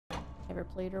Never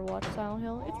played or watched Silent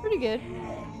Hill. It's pretty good.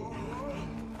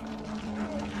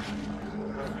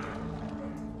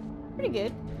 Pretty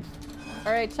good.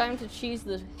 Alright, time to cheese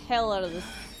the hell out of this.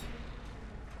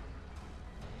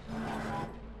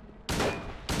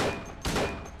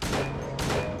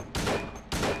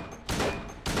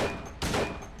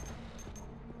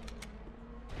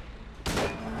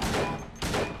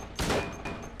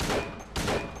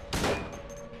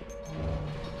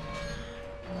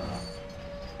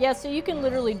 Yeah, so you can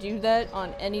literally do that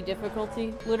on any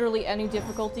difficulty. Literally any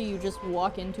difficulty, you just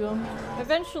walk into them.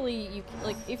 Eventually, you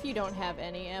like, if you don't have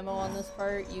any ammo on this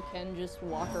part, you can just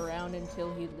walk around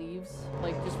until he leaves.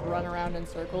 Like, just run around in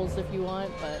circles if you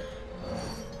want, but...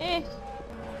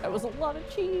 That was a lot of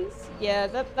cheese. Yeah,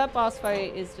 that boss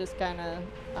fight is just kinda...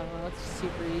 I don't know, it's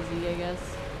super easy, I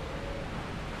guess.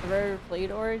 Have I ever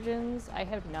played Origins? I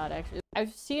have not, actually.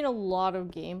 I've seen a lot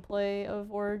of gameplay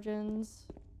of Origins.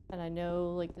 And I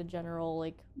know, like, the general,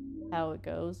 like, how it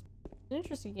goes. It's an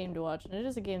interesting game to watch, and it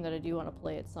is a game that I do want to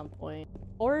play at some point.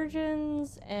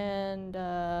 Origins and,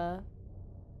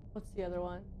 what's the other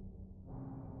one?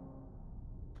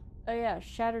 Oh yeah,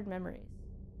 Shattered Memories.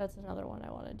 That's another one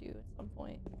I want to do at some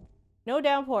point. No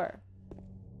downpour.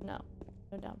 No.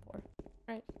 No downpour.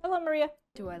 Alright. Hello, Maria.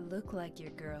 Do I look like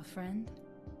your girlfriend?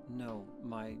 No,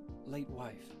 my late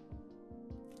wife.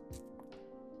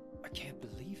 I can't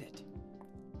believe it.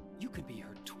 You could be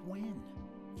her twin.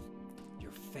 Your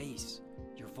face,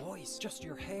 your voice, just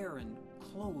your hair and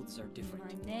clothes are different.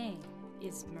 My name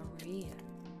is Maria.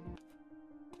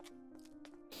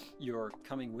 You're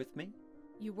coming with me?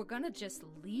 You were gonna just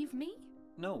leave me?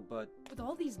 No, but... With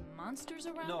all these monsters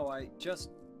around? No, I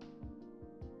just...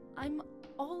 I'm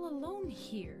all alone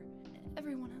here.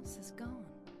 Everyone else is gone.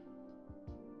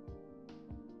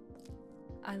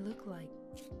 I look like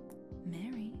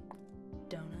Mary,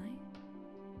 don't I?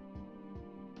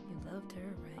 You loved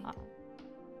her, right?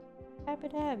 Happy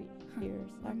to have you here,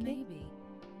 Or Saki. maybe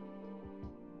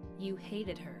you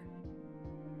hated her.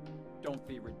 Don't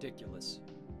be ridiculous.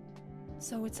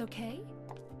 So it's okay?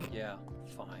 Yeah,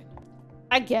 fine.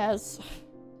 I guess.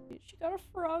 She got a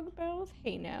frog mouth?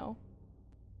 Hey now.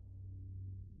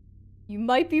 You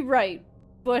might be right,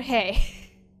 but hey.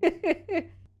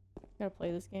 Gotta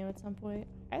play this game at some point.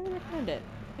 I highly recommend it.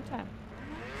 Good time.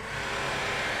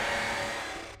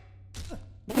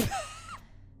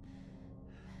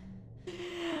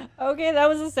 Okay, that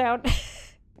was a sound.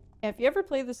 If you ever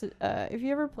play this,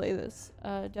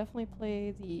 definitely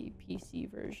play the PC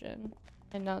version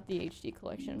and not the HD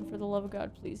collection. For the love of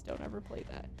God, please don't ever play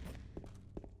that.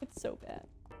 It's so bad.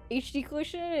 HD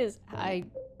collection is, I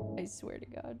swear to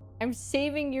God. I'm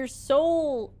saving your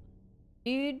soul,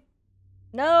 dude.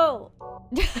 No,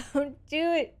 don't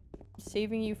do it. I'm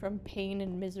saving you from pain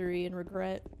and misery and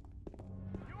regret.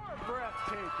 You're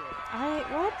breathtaking.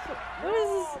 What is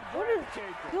this? What is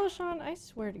Gilshan? I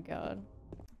swear to God.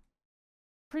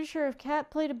 Pretty sure if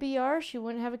Kat played a BR, she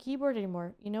wouldn't have a keyboard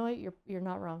anymore. You know what? You're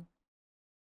not wrong.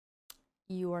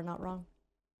 You are not wrong.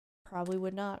 Probably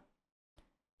would not.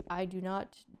 I do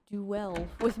not do well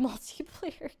with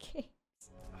multiplayer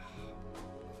games.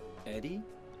 Eddie?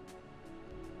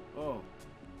 Oh,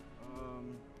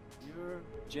 you're...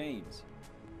 James.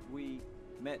 We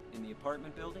met in the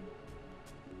apartment building?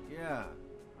 Yeah,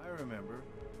 I remember,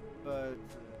 but...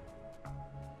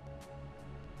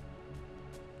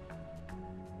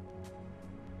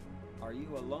 Are you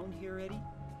alone here, Eddie?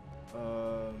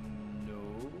 No.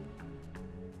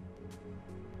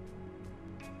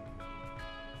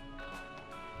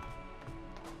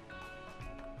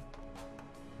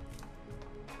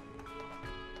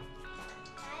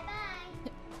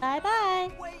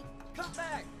 Bye-bye. Wait! Come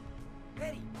back!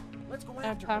 Eddie, let's go Now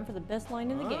after time her. for the best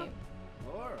line in the game.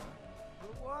 Laura?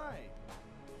 But why?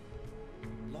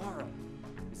 Laura.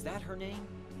 Is that her name?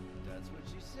 That's what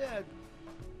she said.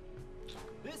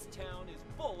 This town is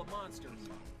full of monsters.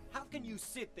 How can you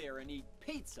sit there and eat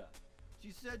pizza?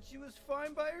 She said she was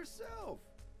fine by herself.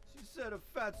 She said a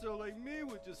fatso like me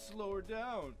would just slow her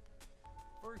down.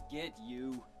 Forget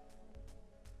you.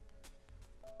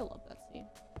 I love that scene.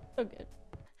 So good.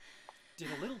 Did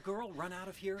a little girl run out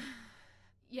of here?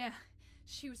 Yeah,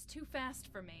 she was too fast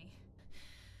for me.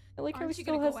 I like how he Aren't you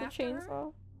still gonna has go the after her?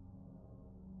 chainsaw.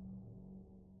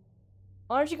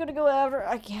 Aren't you gonna go after?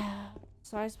 Yeah.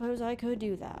 So I suppose I could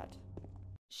do that.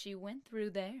 She went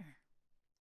through there.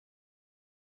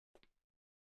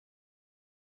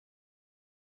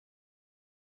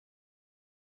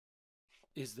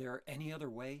 Is there any other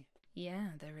way? Yeah,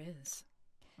 there is.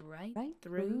 Right, Right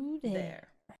through there.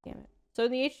 Damn it. So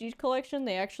in the HD collection,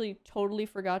 they actually totally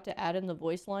forgot to add in the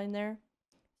voice line there.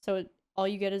 So all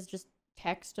you get is just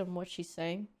text on what she's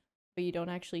saying. but you don't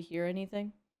actually hear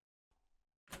anything.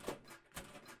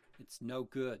 It's no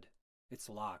good. It's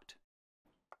locked.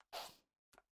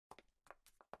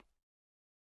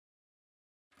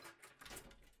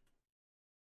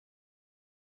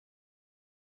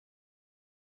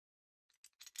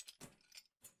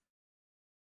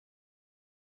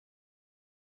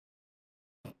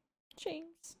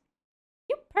 James.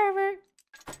 You pervert.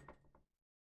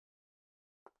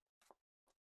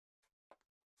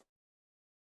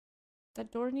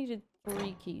 That door needed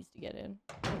 3 keys to get in.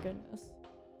 My goodness.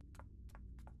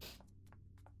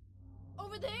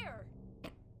 Over there!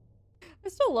 I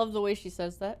still love the way she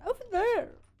says that. Over there!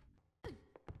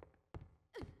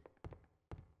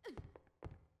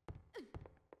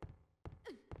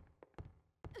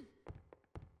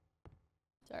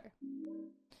 Sorry.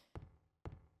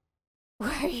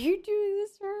 Why are you doing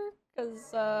this for her?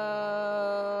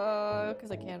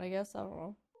 Cause I can, I guess. I don't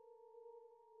know.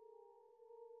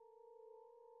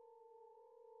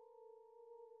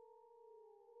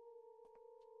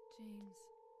 James.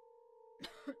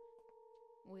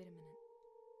 Wait a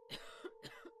minute.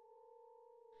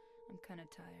 I'm kinda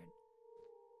tired.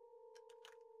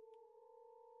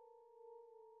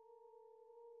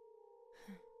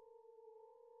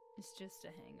 It's just a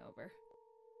hangover.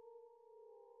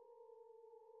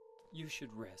 You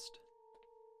should rest.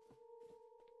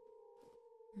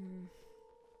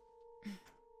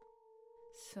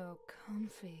 So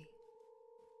comfy.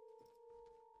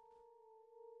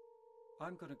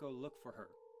 I'm gonna go look for her.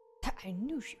 I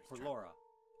knew she was For drunk. Laura.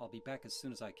 I'll be back as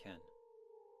soon as I can.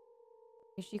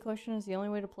 HD collection is the only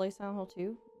way to play Silent Hill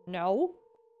 2? No.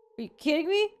 Are you kidding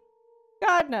me?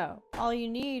 God, no. All you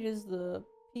need is the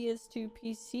PS2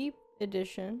 PC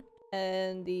edition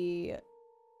and the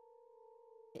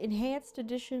enhanced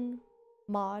edition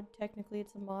mod. Technically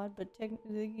it's a mod, but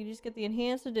technically you just get the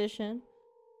enhanced edition,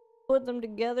 put them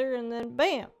together, and then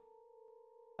bam!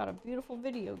 Got a beautiful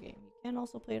video game. You can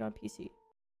also play it on PC.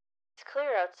 It's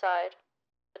clear outside.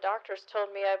 The doctors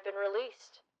told me I've been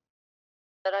released.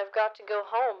 That I've got to go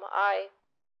home.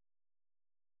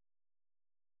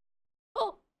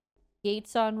 Oh!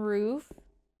 Gates on roof.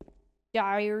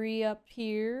 Diary up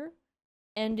here.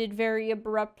 Ended very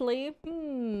abruptly.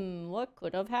 What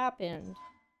could have happened?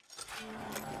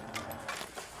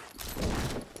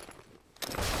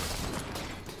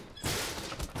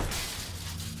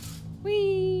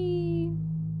 Whee!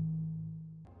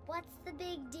 What's the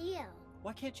big deal?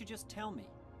 Why can't you just tell me?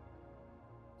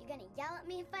 You gonna yell at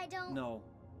me if I don't? No,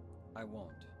 I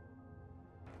won't.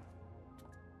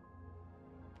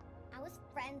 I was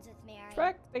friends with Mary.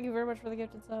 Shrek, thank you very much for the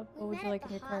gifted sub. We What would met you like at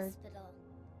in the your card? hospital.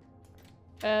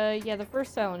 Yeah, the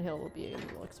first Silent Hill will be a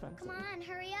little expensive. Come on,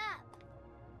 hurry up.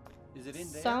 Is it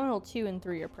in there? Silent Hill 2 and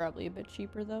 3 are probably a bit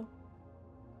cheaper, though.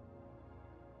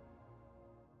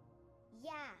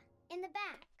 Yeah, in the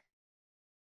back.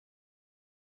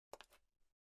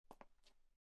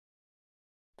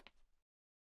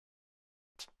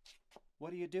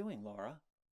 What are you doing, Laura?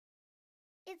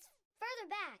 It's further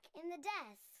back in the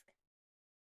desk.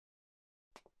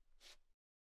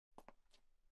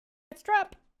 It's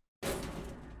trap!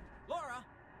 Laura!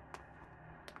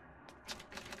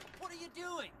 What are you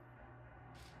doing?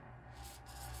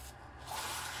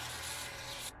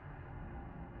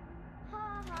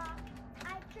 Ha ha,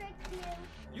 I tricked you.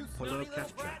 You Hello, snooty little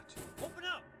Cat brat! Cat. Open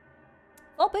up!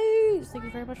 Floppies! Thank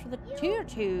you very much for the tier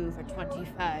 2 for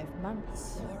 25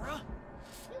 months. Laura?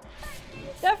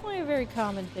 Definitely a very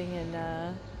common thing in,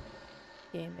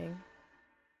 gaming.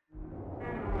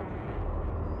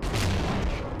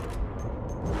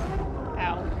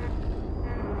 Ow.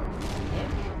 Yeah.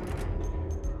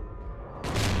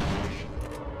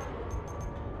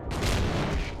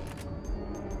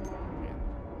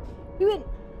 You can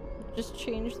just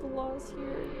change the laws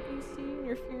here in BC and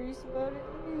you're furious about it?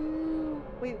 Ooh.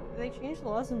 Wait, they changed the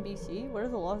laws in BC? What are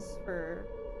the laws for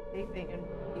vaping in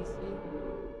BC?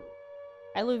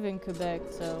 I live in Quebec,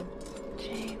 so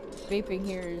James, vaping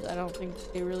here is, I don't think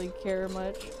they really care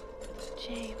much.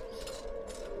 James.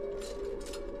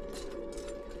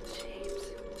 James.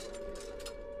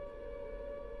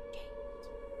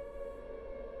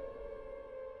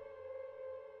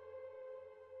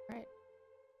 Alright.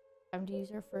 Time to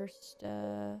use our first,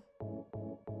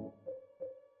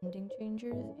 ending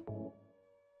changer thing.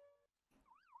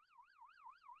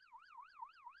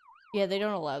 Yeah, they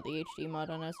don't allow the HD mod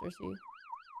on SRC.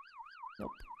 Nope.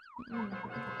 Mm-mm.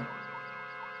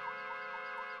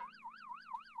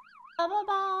 Ba ba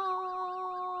ba!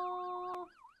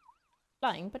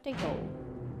 Flying potato.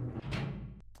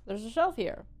 There's a shelf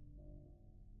here.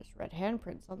 There's red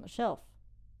handprints on the shelf.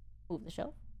 Move the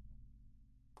shelf.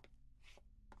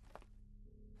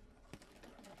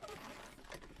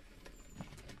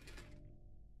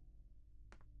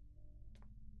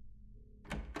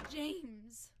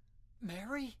 James.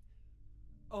 Mary?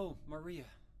 Oh, Maria.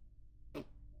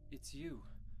 It's you.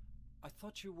 I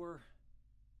thought you were...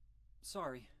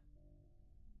 Sorry.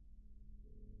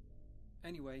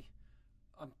 Anyway,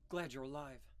 I'm glad you're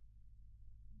alive.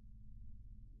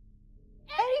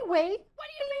 Anyway? What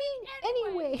do you mean,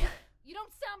 Anyway? You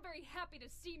don't sound very happy to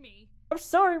see me. I'm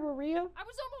sorry, Maria. I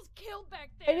was almost killed back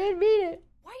there. I didn't mean it.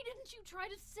 Why didn't you try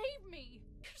to save me?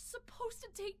 You're supposed to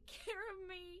take care of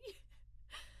me.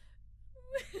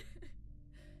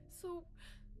 So,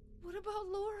 what about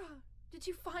Laura? Did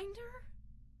you find her?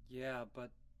 Yeah,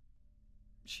 but...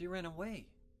 she ran away.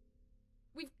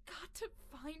 We've got to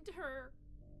find her.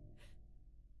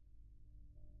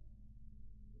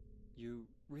 You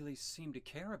really seem to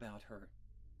care about her.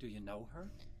 Do you know her?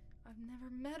 I've never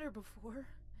met her before.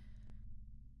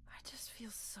 I just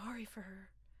feel sorry for her.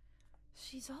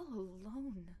 She's all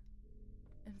alone.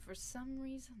 And for some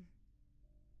reason,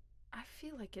 I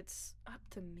feel like it's up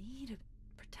to me to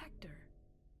protect her.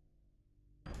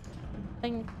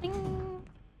 Ding, ding.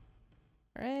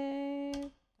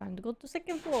 Alright. Time to go to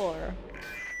second floor.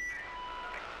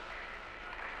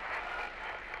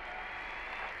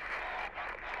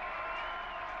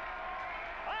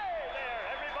 Hi there,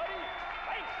 everybody!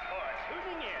 Thanks for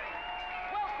tuning in.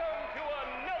 Welcome to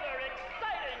another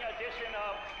exciting edition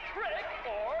of Trick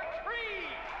or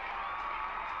Treat.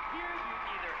 Here you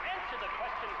either answer the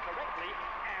questions correctly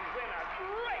and win a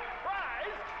great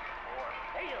prize, or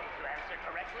fail to answer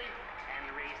correctly and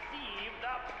receive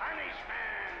the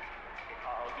punishment. It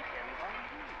all depends on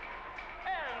you.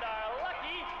 And our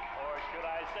lucky, or should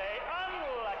I say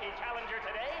unlucky challenger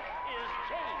today is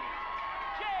James.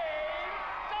 James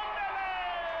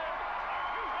Sunderland!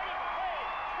 Are you ready to play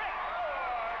Trick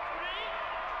or Treat?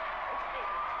 Okay,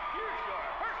 here's your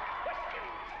first question.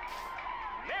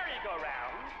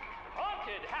 Merry-go-round,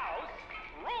 haunted house,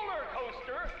 roller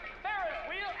coaster, Ferris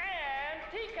wheel, and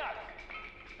teacups.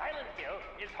 Silent Hill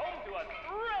is home to a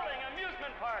thrilling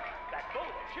amusement park that both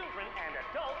children and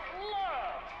adults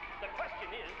love. The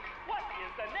question is, what is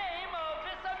the name of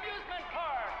this amusement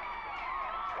park?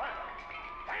 1.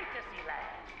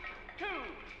 Fantasyland. 2.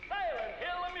 Silent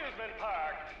Hill Amusement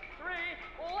Park. 3.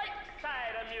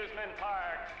 Lakeside Amusement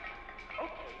Park.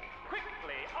 Okay,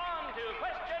 quickly on to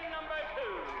question number 2.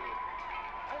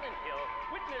 Silent Hill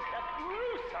witnessed a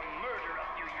gruesome murder a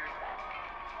few years back.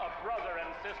 A brother and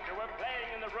sister were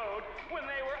playing in the road when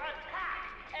they were attacked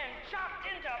and chopped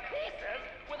into pieces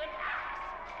with an axe.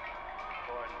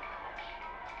 Torn flesh,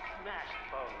 smashed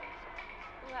bones,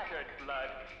 splattered blood,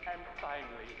 and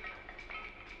finally,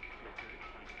 flickered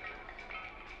tears.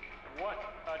 What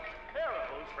a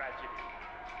terrible tragedy.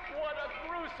 What a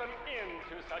gruesome end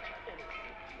to such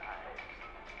innocent lives.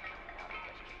 Now the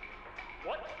question.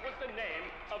 What was the name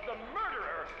of the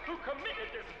murderer who committed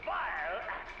this vile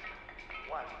act?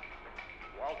 1.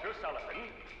 Walter Sullivan.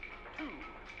 2.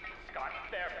 Scott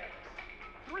Fairbanks.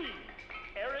 3.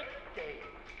 Eric Dane.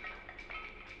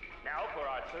 Now for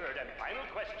our third and final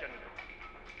question.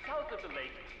 South of the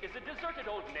lake is a deserted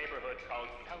old neighborhood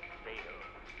called South Vale.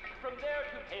 From there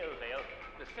to Palevale,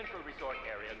 the central resort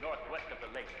area northwest of the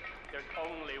lake, there's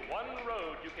only one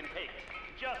road you can take.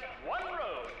 Just one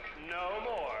road, no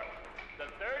more. The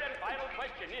third and final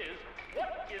question is,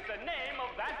 what is the name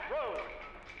of that road?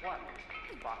 1.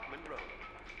 Bachman Road.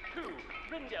 2.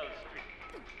 Rindell Street.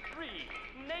 3.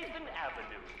 Nathan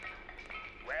Avenue.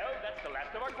 Well, that's the last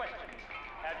of our questions.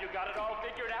 Have you got it all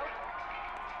figured out?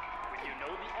 When you know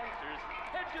the answers,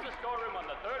 head to the storeroom on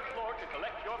the 3rd floor to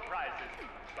collect your prizes.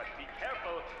 But be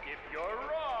careful if you're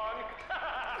wrong.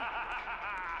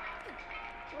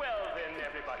 Well then,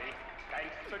 everybody,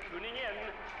 thanks for tuning in.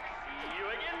 See you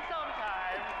again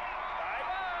sometime.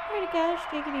 Bye-bye. Alrighty, guys,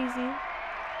 take it easy.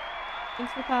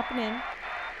 Thanks for popping in.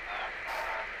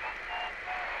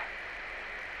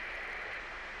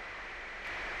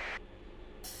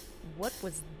 What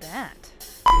was that?